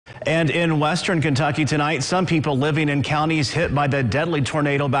And in western Kentucky tonight, some people living in counties hit by the deadly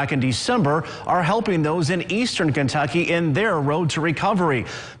tornado back in December are helping those in eastern Kentucky in their road to recovery.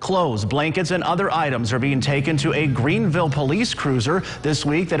 Clothes, blankets, and other items are being taken to a Greenville police cruiser this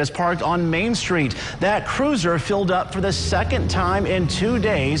week that is parked on Main Street. That cruiser filled up for the second time in 2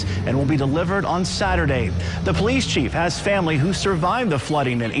 days and will be delivered on Saturday. The police chief has family who survived the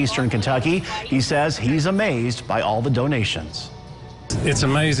flooding in eastern Kentucky. He says he's amazed by all the donations. It's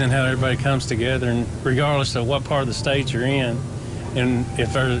amazing how everybody comes together, and regardless of what part of the state you're in, and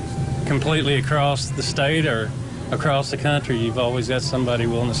if they're completely across the state or across the country, you've always got somebody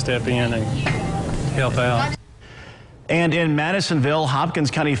willing to step in and help out. And in Madisonville, Hopkins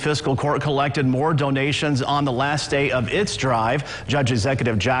County Fiscal Court collected more donations on the last day of its drive. Judge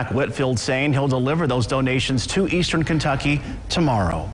Executive Jack Whitfield saying he'll deliver those donations to eastern Kentucky tomorrow.